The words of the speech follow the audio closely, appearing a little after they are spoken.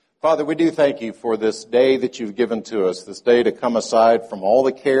Father, we do thank you for this day that you've given to us, this day to come aside from all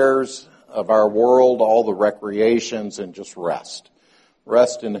the cares of our world, all the recreations, and just rest.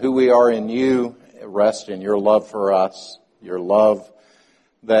 Rest in who we are in you, rest in your love for us, your love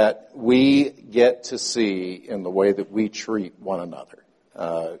that we get to see in the way that we treat one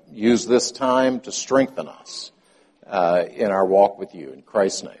another. Use this time to strengthen us in our walk with you. In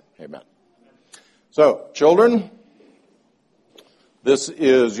Christ's name, amen. So, children, this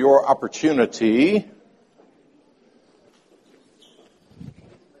is your opportunity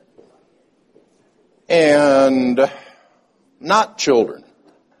and not children.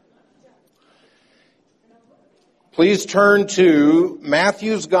 Please turn to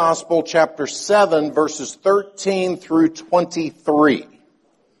Matthew's Gospel, chapter 7, verses 13 through 23.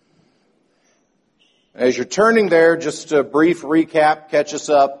 As you're turning there, just a brief recap, catch us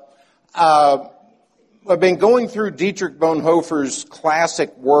up. I've been going through Dietrich Bonhoeffer's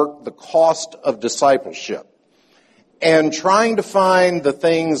classic work, The Cost of Discipleship, and trying to find the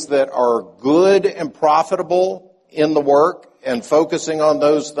things that are good and profitable in the work and focusing on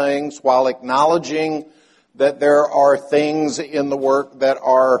those things while acknowledging that there are things in the work that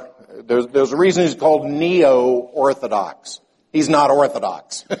are, there's a reason he's called neo-orthodox. He's not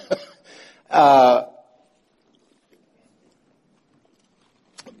orthodox. But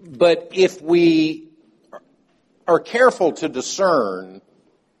if we are careful to discern,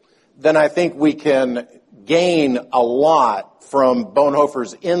 then I think we can gain a lot from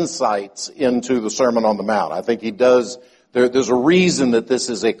Bonhoeffer's insights into the Sermon on the Mount. I think he does, there's a reason that this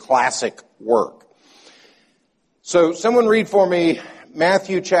is a classic work. So someone read for me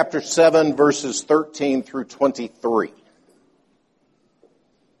Matthew chapter 7, verses 13 through 23.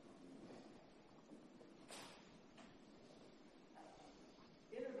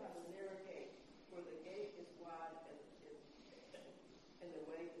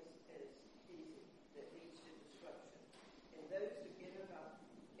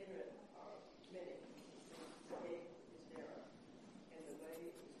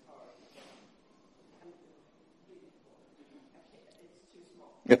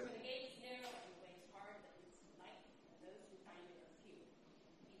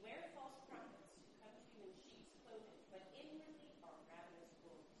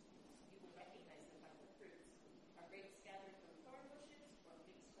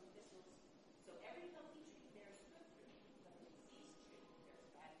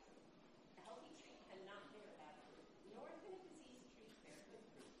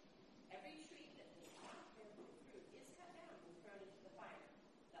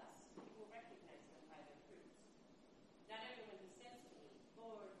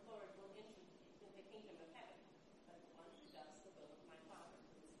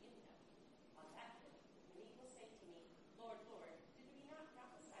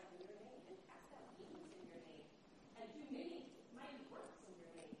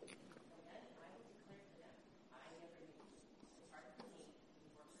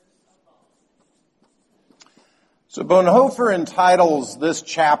 So Bonhoeffer entitles this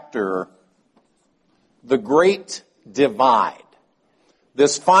chapter, The Great Divide.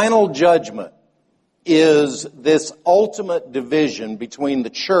 This final judgment is this ultimate division between the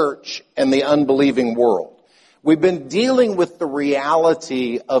church and the unbelieving world. We've been dealing with the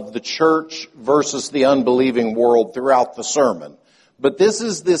reality of the church versus the unbelieving world throughout the sermon. But this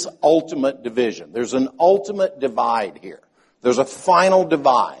is this ultimate division. There's an ultimate divide here. There's a final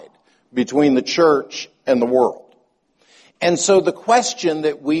divide between the church and the world. And so the question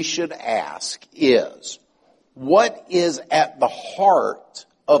that we should ask is, what is at the heart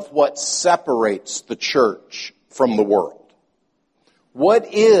of what separates the church from the world?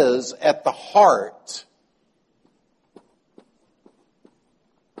 What is at the heart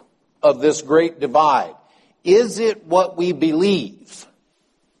of this great divide? Is it what we believe?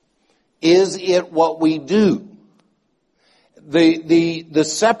 Is it what we do? The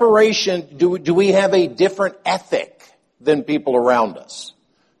separation, do we have a different ethic than people around us?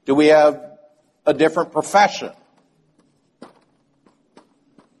 Do we have a different profession?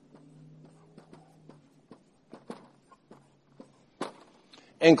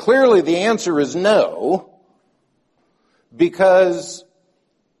 And clearly the answer is no, because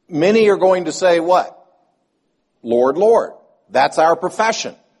many are going to say what? Lord, Lord. That's our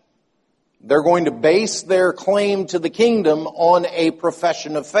profession. They're going to base their claim to the kingdom on a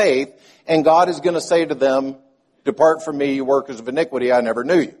profession of faith, and God is going to say to them, depart from me, you workers of iniquity, I never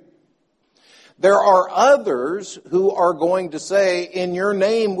knew you. There are others who are going to say, in your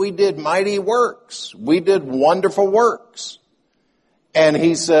name we did mighty works. We did wonderful works. And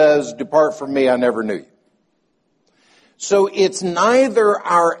he says, depart from me, I never knew you. So it's neither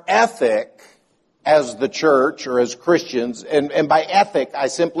our ethic as the church or as Christians, and by ethic I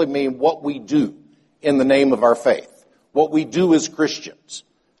simply mean what we do in the name of our faith, what we do as Christians,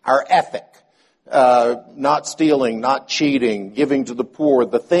 our ethic, not stealing, not cheating, giving to the poor,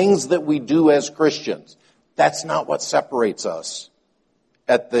 the things that we do as Christians. That's not what separates us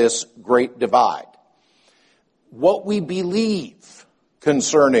at this great divide. What we believe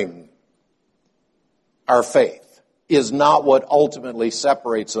concerning our faith is not what ultimately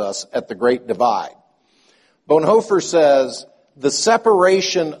separates us at the great divide. Bonhoeffer says, the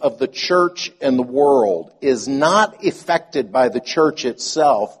separation of the church and the world is not effected by the church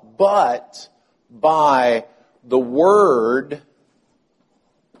itself, but by the word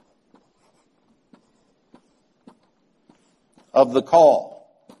of the call.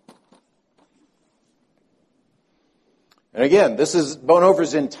 And again, this is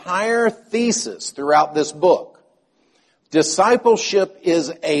Bonhoeffer's entire thesis throughout this book. Discipleship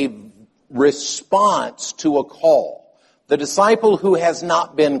is a response to a call. The disciple who has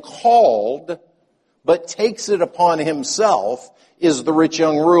not been called, but takes it upon himself, is the rich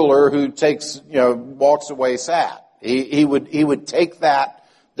young ruler who walks away sad. He would take that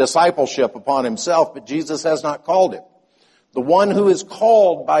discipleship upon himself, but Jesus has not called him. The one who is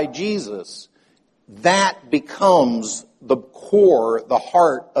called by Jesus, that becomes the core, the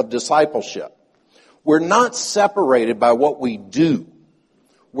heart of discipleship. We're not separated by what we do.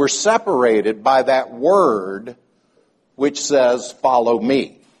 We're separated by that word which says, follow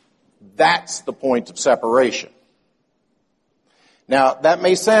me. That's the point of separation. Now, that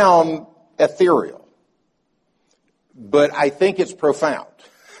may sound ethereal, but I think it's profound.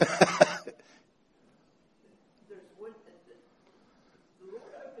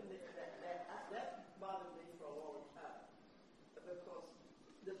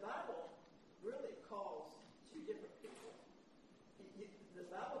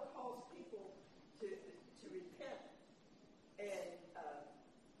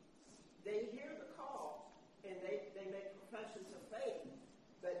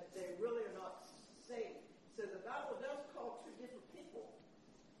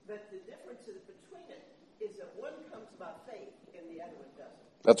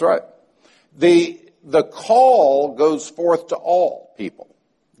 That's right. The call goes forth to all people.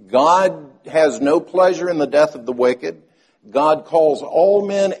 God has no pleasure in the death of the wicked. God calls all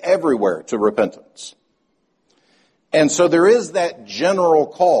men everywhere to repentance. And so there is that general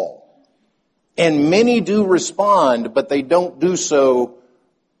call. And many do respond, but they don't do so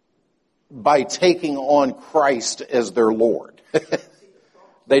by taking on Christ as their Lord.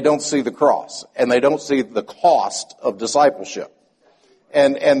 They don't see the cross, and they don't see the cost of discipleship.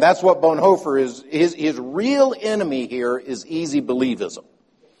 And that's what Bonhoeffer is. His real enemy here is easy believism.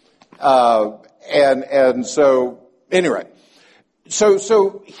 And so, anyway.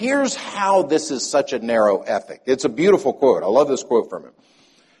 So here's how this is such a narrow ethic. It's a beautiful quote. I love this quote from him.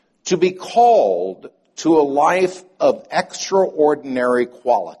 To be called to a life of extraordinary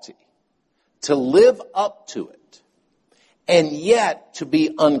quality, to live up to it, and yet to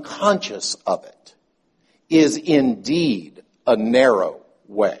be unconscious of it, is indeed a narrow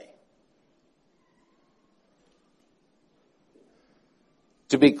way.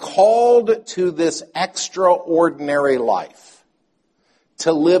 To be called to this extraordinary life,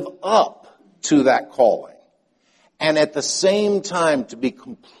 to live up to that calling, and at the same time to be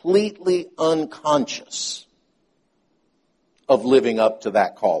completely unconscious of living up to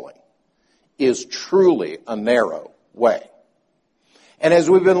that calling, is truly a narrow way. And as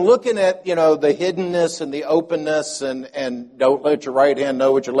we've been looking at, the hiddenness and the openness and don't let your right hand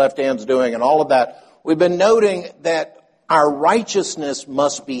know what your left hand's doing and all of that, we've been noting that our righteousness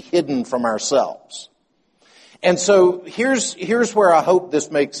must be hidden from ourselves. And so here's where I hope this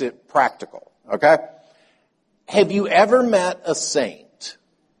makes it practical, okay? Have you ever met a saint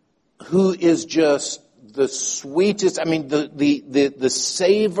who is just the sweetest? I mean, the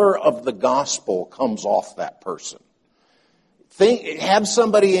savor of the gospel comes off that person. Have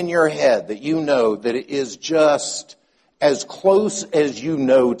somebody in your head that you know that is just as close as you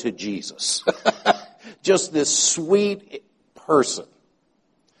know to Jesus. Just this sweet person.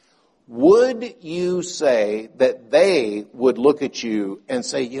 Would you say that they would look at you and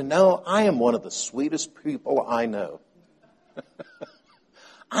say, I am one of the sweetest people I know.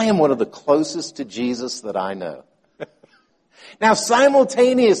 I am one of the closest to Jesus that I know. Now,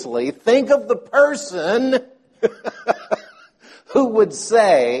 simultaneously, think of the person who would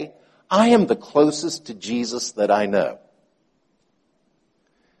say, I am the closest to Jesus that I know.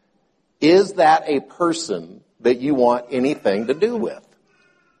 Is that a person that you want anything to do with?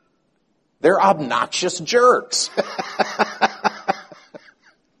 They're obnoxious jerks.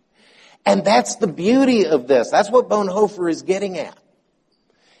 And that's the beauty of this. That's what Bonhoeffer is getting at.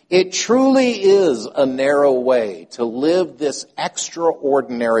 It truly is a narrow way to live this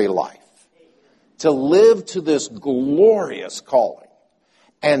extraordinary life, to live to this glorious calling,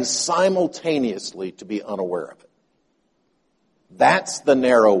 and simultaneously to be unaware of it. That's the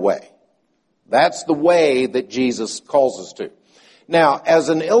narrow way. That's the way that Jesus calls us to. Now, as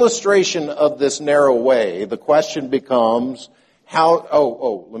an illustration of this narrow way, the question becomes,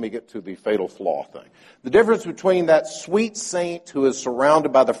 let me get to the fatal flaw thing. The difference between that sweet saint who is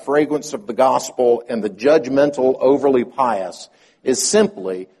surrounded by the fragrance of the gospel and the judgmental, overly pious is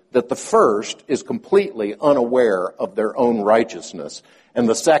simply that the first is completely unaware of their own righteousness, and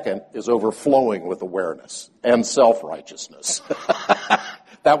the second is overflowing with awareness and self-righteousness.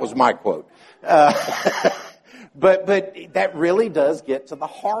 That was my quote. But that really does get to the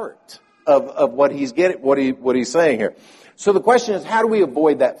heart of what he's saying here. So the question is, how do we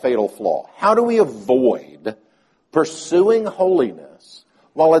avoid that fatal flaw? How do we avoid pursuing holiness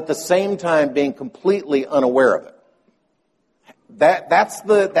while at the same time being completely unaware of it? That's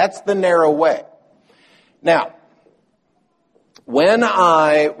the narrow way. Now, when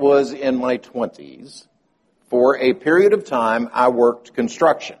I was in my 20s, for a period of time, I worked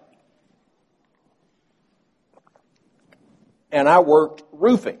construction. And I worked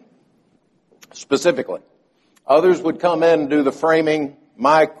roofing, specifically. Others would come in and do the framing.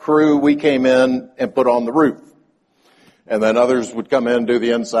 My crew, we came in and put on the roof. And then others would come in and do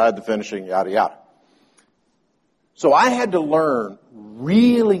the inside, the finishing, yada, yada. So I had to learn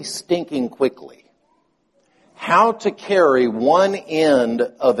really stinking quickly how to carry one end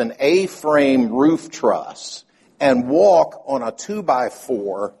of an A-frame roof truss and walk on a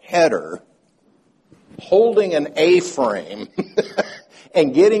 2x4 header holding an A-frame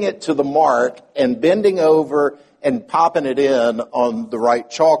and getting it to the mark and bending over and popping it in on the right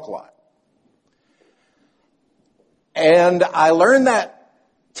chalk line. And I learned that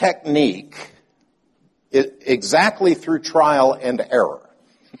technique exactly through trial and error.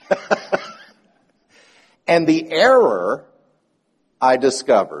 And the error I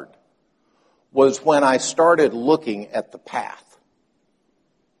discovered was when I started looking at the path.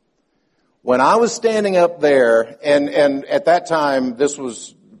 When I was standing up there, and at that time, this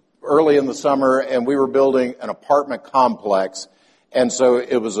was early in the summer, and we were building an apartment complex, and so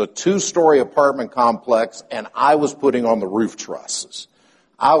it was a 2-story apartment complex, and I was putting on the roof trusses.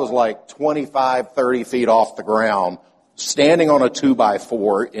 I was like 25, 30 feet off the ground, standing on a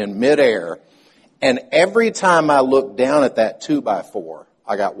 2x4 in midair, and every time I looked down at that 2x4,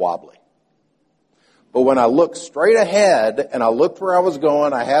 I got wobbly. But when I looked straight ahead and I looked where I was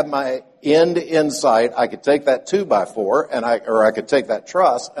going, I had my end in sight, I could take that 2x4 or I could take that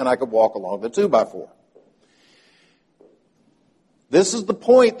truss and I could walk along the 2x4. This is the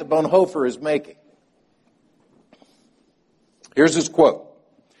point that Bonhoeffer is making. Here's his quote.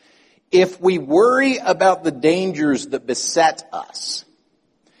 If we worry about the dangers that beset us,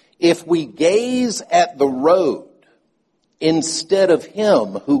 if we gaze at the road instead of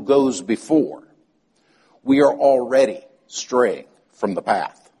him who goes before, we are already straying from the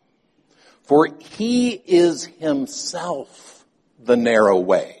path. For he is himself the narrow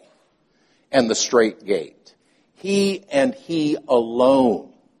way and the straight gate. He and he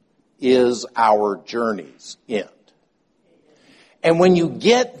alone is our journey's end. And when you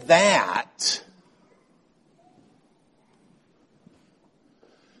get that,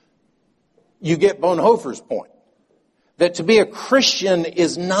 you get Bonhoeffer's point. That to be a Christian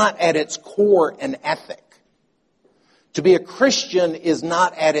is not at its core an ethic. To be a Christian is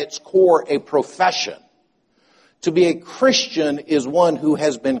not at its core a profession. To be a Christian is one who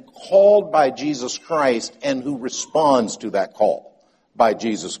has been called by Jesus Christ and who responds to that call by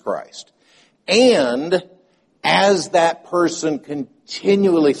Jesus Christ. And as that person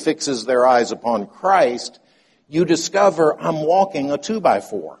continually fixes their eyes upon Christ, you discover, I'm walking a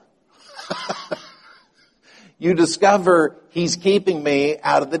 2x4. You discover he's keeping me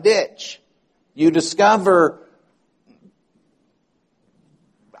out of the ditch. You discover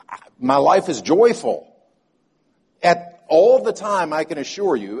my life is joyful. At all the time, I can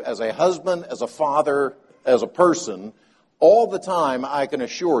assure you, as a husband, as a father, as a person, all the time I can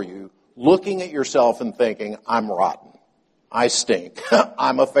assure you, looking at yourself and thinking, I'm rotten. I stink.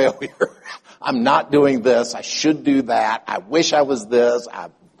 I'm a failure. I'm not doing this. I should do that. I wish I was this. I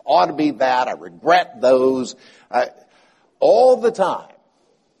ought to be that. I regret those. All the time.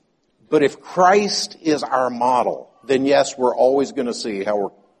 But if Christ is our model, then yes, we're always going to see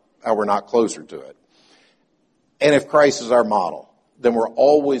how we're not closer to it. And if Christ is our model, then we're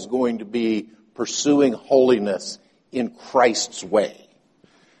always going to be pursuing holiness in Christ's way.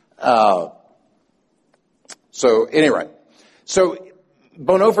 So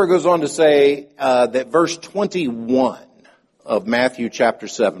Bonhoeffer goes on to say that verse 21 of Matthew chapter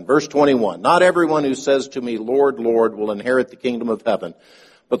 7, verse 21, not everyone who says to me, Lord, Lord, will inherit the kingdom of heaven,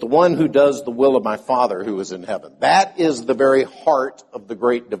 but the one who does the will of my Father who is in heaven. That is the very heart of the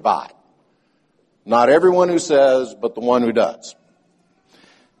great divide. Not everyone who says, but the one who does.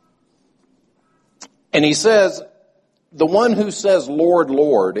 And he says, the one who says, Lord,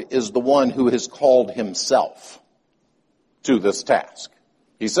 Lord, is the one who has called himself to this task.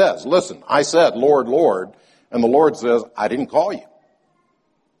 He says, listen, I said, Lord, Lord, and the Lord says, I didn't call you.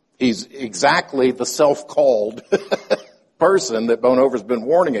 He's exactly the self-called person that Bonhoeffer's been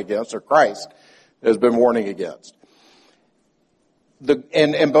warning against, or Christ has been warning against.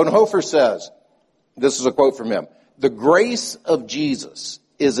 And Bonhoeffer says, this is a quote from him, the grace of Jesus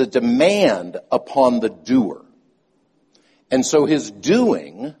is a demand upon the doer. And so his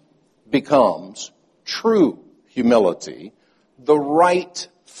doing becomes true humility, the right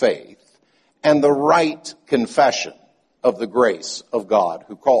faith, and the right confession of the grace of God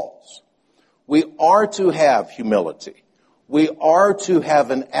who calls. We are to have humility. We are to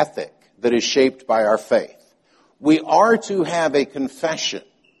have an ethic that is shaped by our faith. We are to have a confession.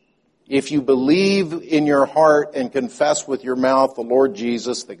 If you believe in your heart and confess with your mouth the Lord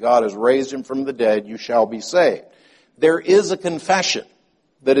Jesus, that God has raised him from the dead, you shall be saved. There is a confession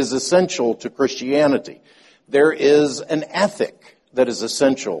that is essential to Christianity. There is an ethic that is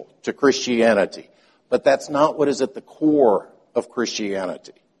essential to Christianity. But that's not what is at the core of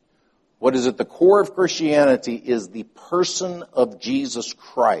Christianity. What is at the core of Christianity is the person of Jesus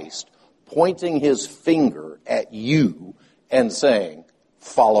Christ pointing his finger at you and saying,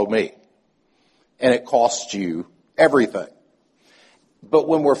 follow me. And it costs you everything. But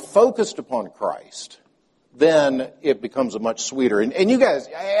when we're focused upon Christ, then it becomes a much sweeter. And you guys,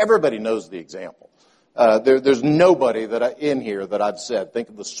 everybody knows the example. There's nobody in here that I've said, think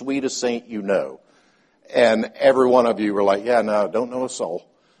of the sweetest saint you know. And every one of you were like, yeah, no, don't know a soul.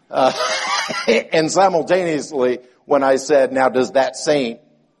 And simultaneously, when I said, now does that saint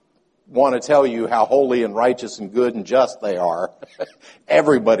want to tell you how holy and righteous and good and just they are?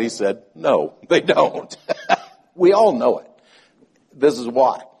 Everybody said, no, they don't. We all know it. This is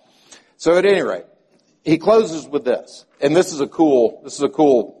why. So at any rate, he closes with this. And this is a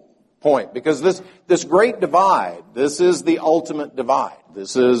cool point, because this great divide, this is the ultimate divide.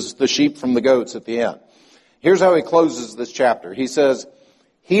 This is the sheep from the goats at the end. Here's how he closes this chapter. He says,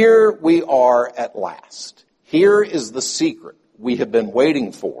 here we are at last. Here is the secret we have been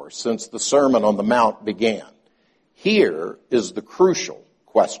waiting for since the Sermon on the Mount began. Here is the crucial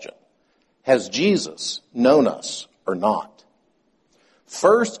question. Has Jesus known us or not?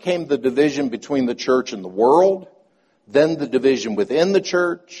 First came the division between the church and the world, then the division within the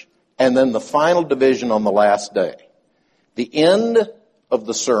church, and then the final division on the last day. The end of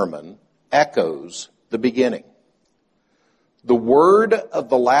the sermon echoes the beginning. The word of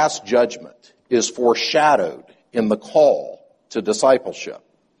the last judgment is foreshadowed in the call to discipleship.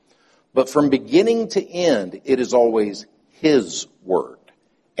 But from beginning to end, it is always his word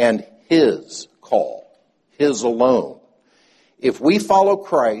and his call, his alone. If we follow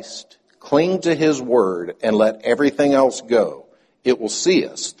Christ, cling to his word, and let everything else go, it will see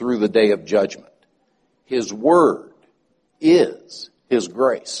us through the day of judgment. His word is his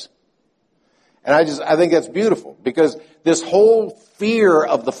grace. And I think that's beautiful, because this whole fear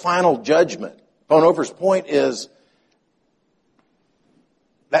of the final judgment, Bonhoeffer's point is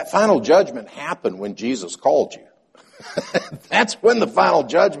that final judgment happened when Jesus called you. That's when the final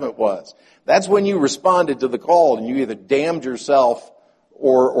judgment was. That's when you responded to the call, and you either damned yourself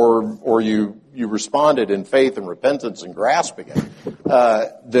or you responded in faith and repentance and grasping it.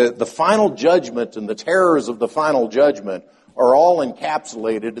 The final judgment and the terrors of the final judgment are all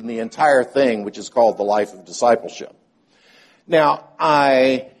encapsulated in the entire thing, which is called the life of discipleship. Now,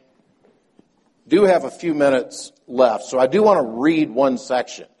 I do have a few minutes left, so I do want to read one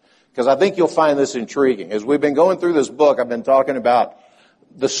section, because I think you'll find this intriguing. As we've been going through this book, I've been talking about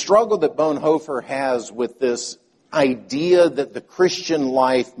the struggle that Bonhoeffer has with this idea that the Christian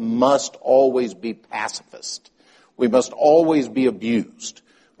life must always be pacifist. We must always be abused.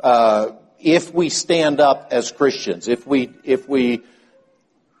 If we stand up as Christians, if we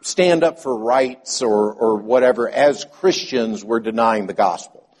stand up for rights or whatever, as Christians, we're denying the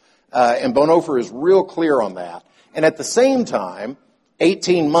gospel. And Bonhoeffer is real clear on that. And at the same time,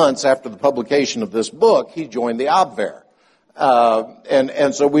 18 months after the publication of this book, he joined the Abwehr.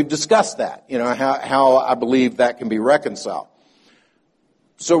 And so we've discussed that, how I believe that can be reconciled.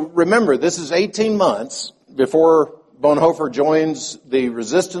 So remember, this is 18 months before Bonhoeffer joins the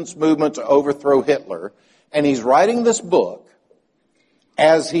resistance movement to overthrow Hitler, and he's writing this book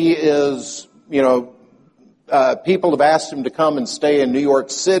as he is, people have asked him to come and stay in New York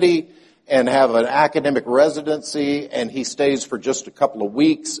City and have an academic residency, and he stays for just a couple of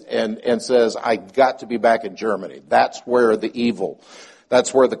weeks and says, I got to be back in Germany. That's where the evil,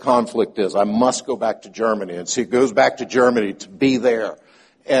 that's where the conflict is. I must go back to Germany. And so he goes back to Germany to be there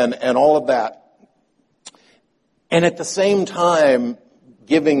and all of that. And at the same time,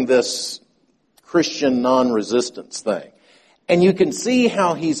 giving this Christian non-resistance thing. And you can see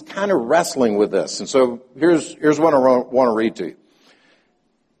how he's kind of wrestling with this. And so here's what I want to read to you.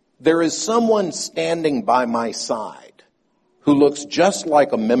 There is someone standing by my side who looks just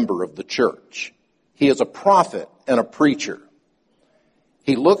like a member of the church. He is a prophet and a preacher.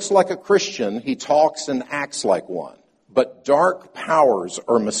 He looks like a Christian. He talks and acts like one. But dark powers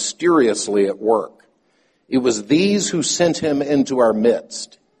are mysteriously at work. It was these who sent him into our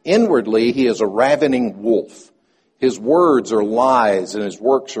midst. Inwardly, he is a ravening wolf. His words are lies and his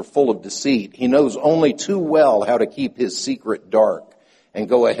works are full of deceit. He knows only too well how to keep his secret dark and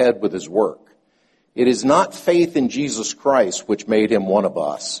go ahead with his work. It is not faith in Jesus Christ which made him one of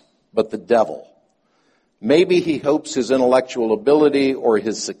us, but the devil. Maybe he hopes his intellectual ability or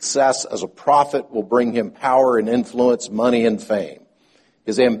his success as a prophet will bring him power and influence, money and fame.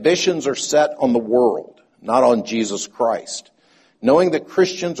 His ambitions are set on the world, not on Jesus Christ. Knowing that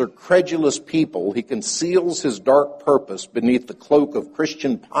Christians are credulous people, he conceals his dark purpose beneath the cloak of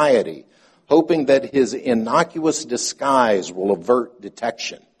Christian piety, hoping that his innocuous disguise will avert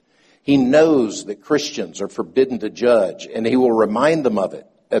detection. He knows that Christians are forbidden to judge, and he will remind them of it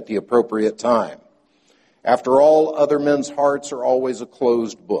at the appropriate time. After all, other men's hearts are always a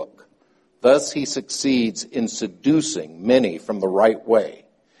closed book. Thus he succeeds in seducing many from the right way.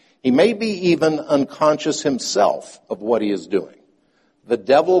 He may be even unconscious himself of what he is doing. The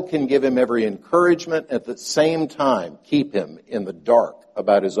devil can give him every encouragement, at the same time keep him in the dark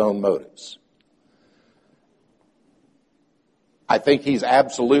about his own motives. I think he's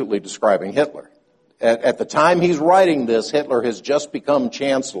absolutely describing Hitler. At the time he's writing this, Hitler has just become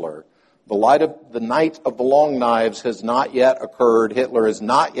chancellor. The night of the long knives has not yet occurred. Hitler has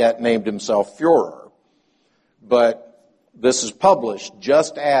not yet named himself Führer. But this is published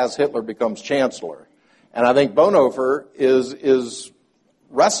just as Hitler becomes chancellor. And I think Bonhoeffer is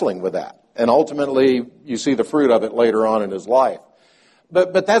wrestling with that. And ultimately, you see the fruit of it later on in his life.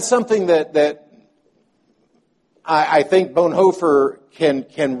 But that's something that I think Bonhoeffer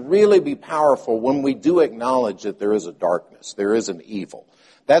can really be powerful when we do acknowledge that there is a darkness, there is an evil.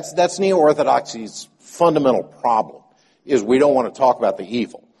 That's neo-orthodoxy's fundamental problem, is we don't want to talk about the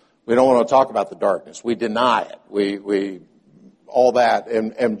evil. We don't want to talk about the darkness. We deny it. We all that,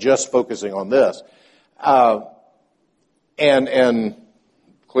 and just focusing on this. And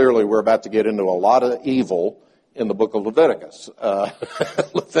clearly we're about to get into a lot of evil in the book of Leviticus.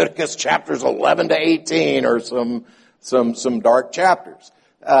 Leviticus chapters 11 to 18 are some dark chapters.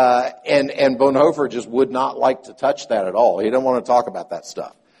 And Bonhoeffer just would not like to touch that at all. He didn't want to talk about that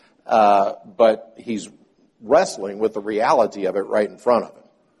stuff. But he's wrestling with the reality of it right in front of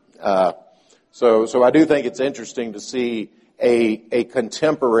him. So I do think it's interesting to see a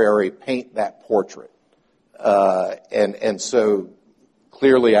contemporary paint that portrait. And so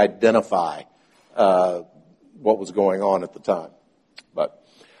clearly identify what was going on at the time. But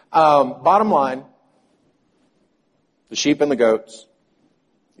bottom line, the sheep and the goats,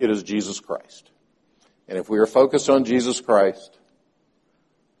 it is Jesus Christ. And if we are focused on Jesus Christ,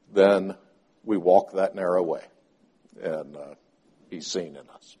 then we walk that narrow way. And he's seen in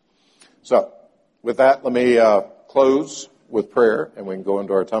us. So with that, let me close with prayer, and we can go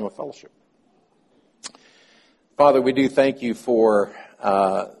into our time of fellowship. Father, we do thank you for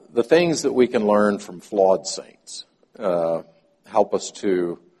the things that we can learn from flawed saints. Help us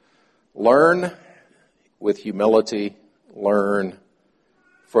to learn with humility, learn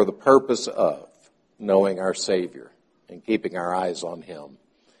for the purpose of knowing our Savior and keeping our eyes on Him,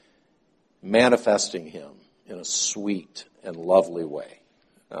 manifesting Him in a sweet and lovely way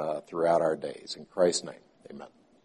throughout our days. In Christ's name, amen.